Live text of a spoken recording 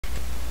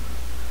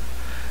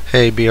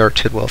Hey, BR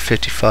Tidwell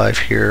 55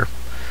 here.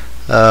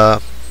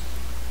 No,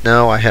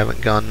 I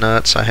haven't gone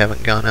nuts. I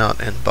haven't gone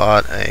out and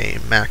bought a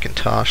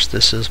Macintosh.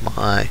 This is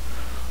my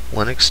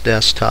Linux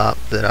desktop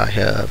that I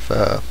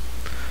have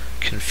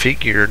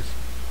configured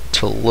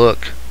to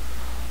look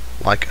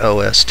like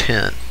OS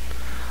X.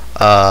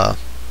 And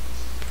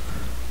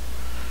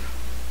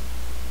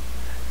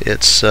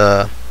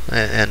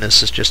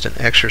this is just an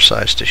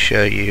exercise to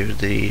show you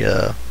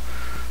the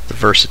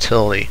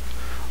versatility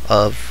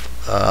of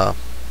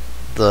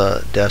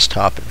the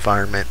desktop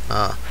environment.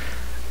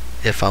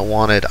 If I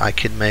wanted, I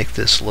could make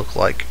this look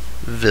like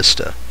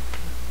Vista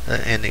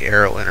in the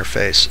arrow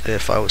interface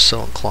if I was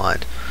so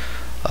inclined.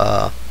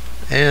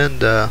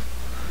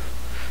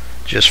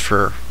 Just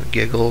for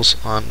giggles,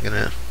 I'm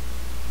gonna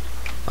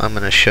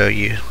show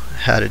you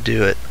how to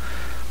do it.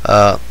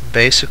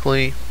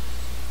 Basically,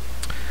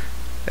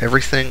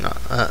 everything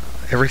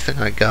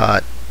I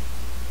got,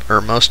 or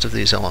most of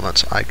these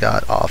elements, I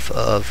got off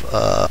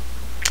of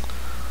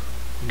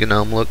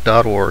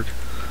gnomelook.org,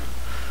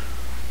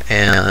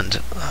 and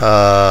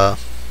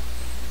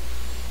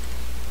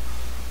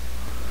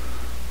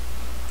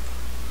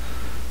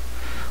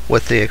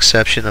with the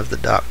exception of the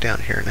dock down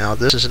here. Now,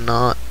 this is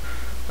not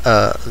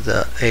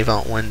the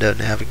Avant window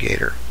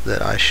navigator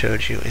that I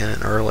showed you in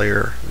an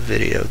earlier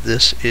video.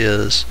 This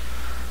is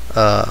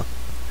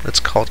it's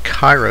called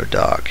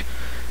ChiroDock,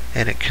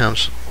 and it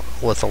comes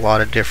with a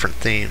lot of different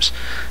themes.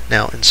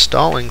 Now,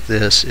 installing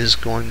this is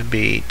going to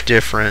be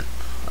different.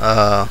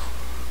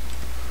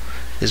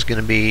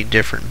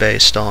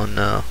 Based on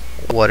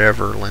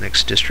whatever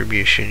Linux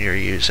distribution you're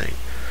using.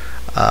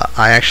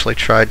 I actually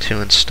tried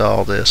to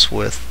install this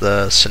with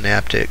the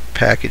Synaptic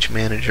Package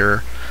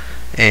Manager,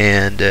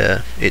 and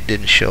it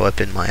didn't show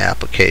up in my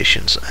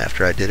applications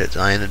after I did it.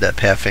 I ended up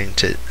having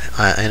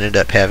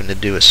to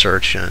do a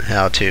search on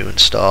how to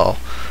install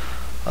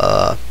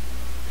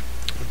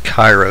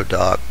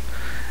ChiroDock,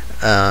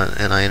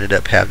 and I ended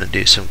up having to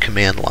do some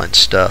command line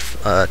stuff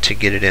to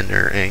get it in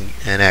there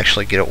and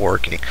actually get it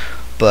working.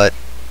 But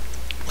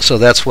so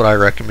that's what I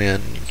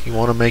recommend. You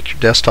want to make your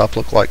desktop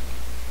look like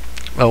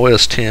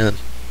OS X,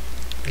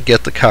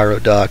 get the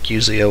ChiroDock,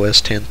 use the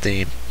OS X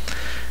theme,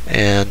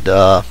 and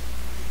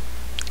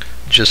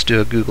just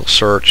do a Google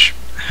search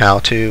how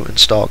to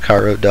install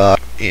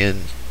ChiroDock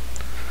in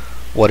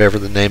whatever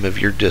the name of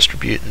your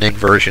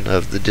version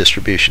of the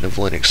distribution of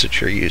Linux that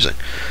you're using,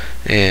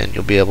 and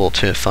you'll be able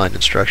to find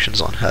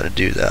instructions on how to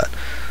do that.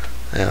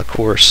 And of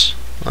course,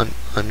 I'm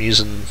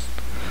using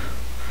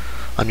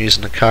the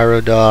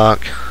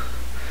ChiroDock,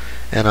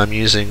 and I'm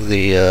using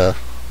the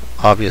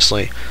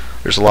obviously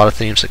there's a lot of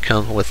themes that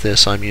come with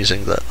this. I'm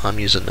using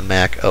the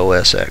Mac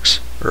OS X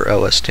or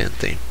OS X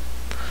theme.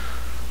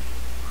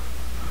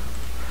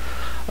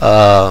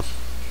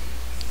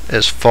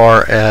 As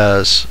far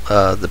as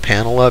the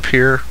panel up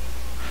here,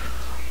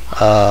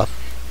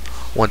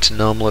 went to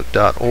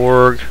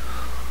gnomelook.org.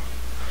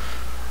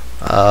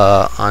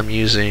 I'm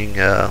using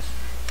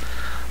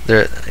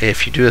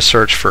if you do a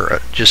search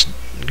for just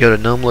go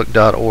to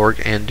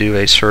gnomelook.org and do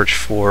a search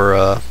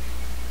for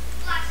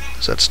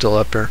is that still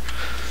up there?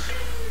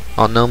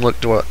 On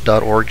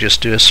gnomelook.org,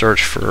 just do a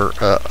search for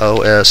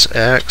OS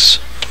X,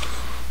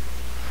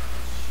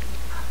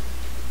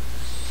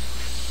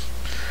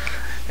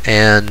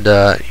 and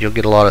you'll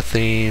get a lot of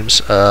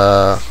themes.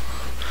 I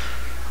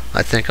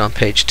think on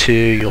page 2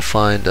 you'll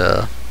find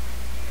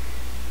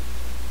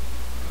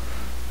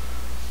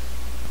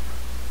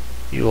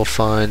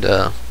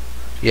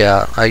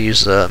yeah, I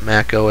use the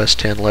Mac OS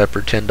X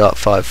Leopard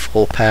 10.5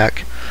 full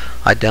pack.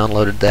 I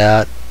downloaded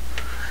that,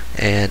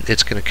 and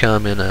it's going to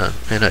come in a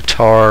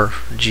tar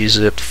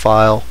gzipped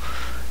file,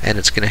 and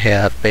it's going to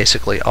have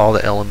basically all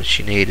the elements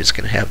you need. It's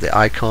going to have the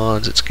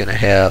icons. It's going to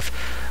have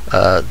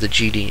the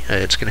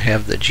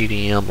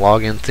GDM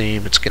login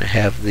theme. It's going to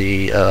have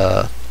the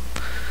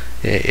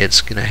the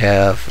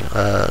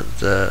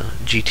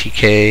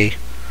GTK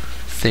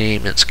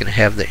theme. It's going to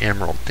have the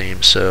Emerald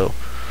theme. So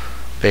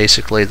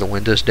basically, the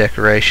Windows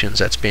decorations,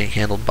 that's being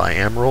handled by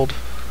Emerald.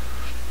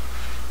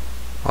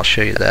 I'll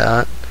show you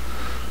that.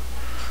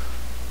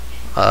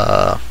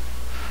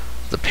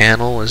 The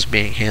panel is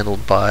being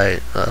handled by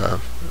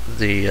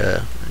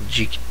the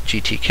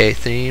GTK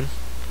theme.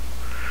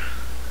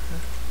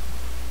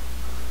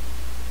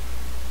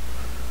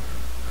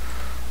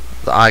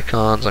 The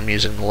icons, I'm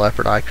using the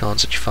Leopard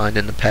icons that you find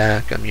in the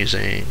pack. I'm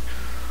using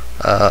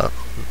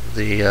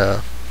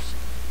the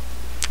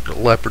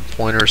Leopard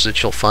pointers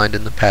that you'll find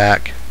in the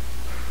pack.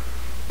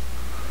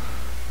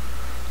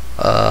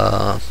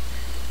 And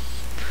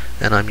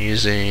I'm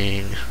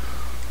using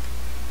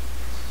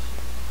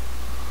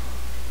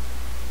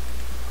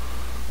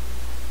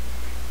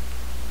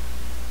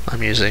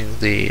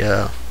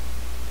the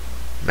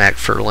Mac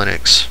for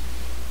Linux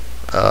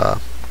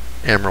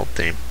Emerald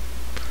theme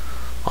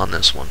on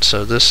this one.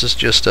 So this is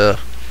just to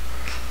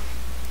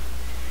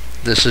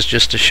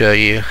show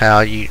you how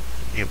you're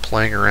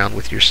playing around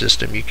with your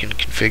system. You can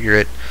configure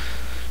it.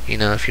 You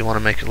know, if you want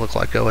to make it look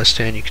like OS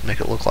X, you can make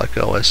it look like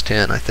OS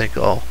X. I think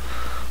I'll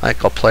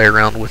play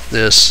around with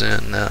this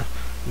and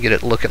get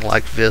it looking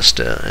like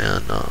Vista,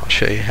 and I'll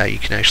show you how you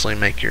can actually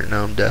make your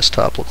GNOME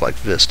desktop look like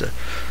Vista.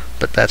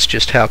 But that's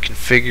just how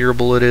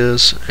configurable it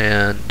is,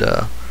 and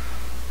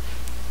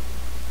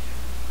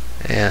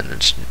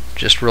it's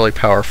just really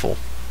powerful.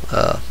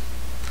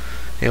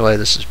 Anyway,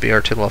 this is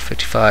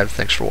BR10155.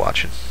 Thanks for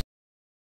watching.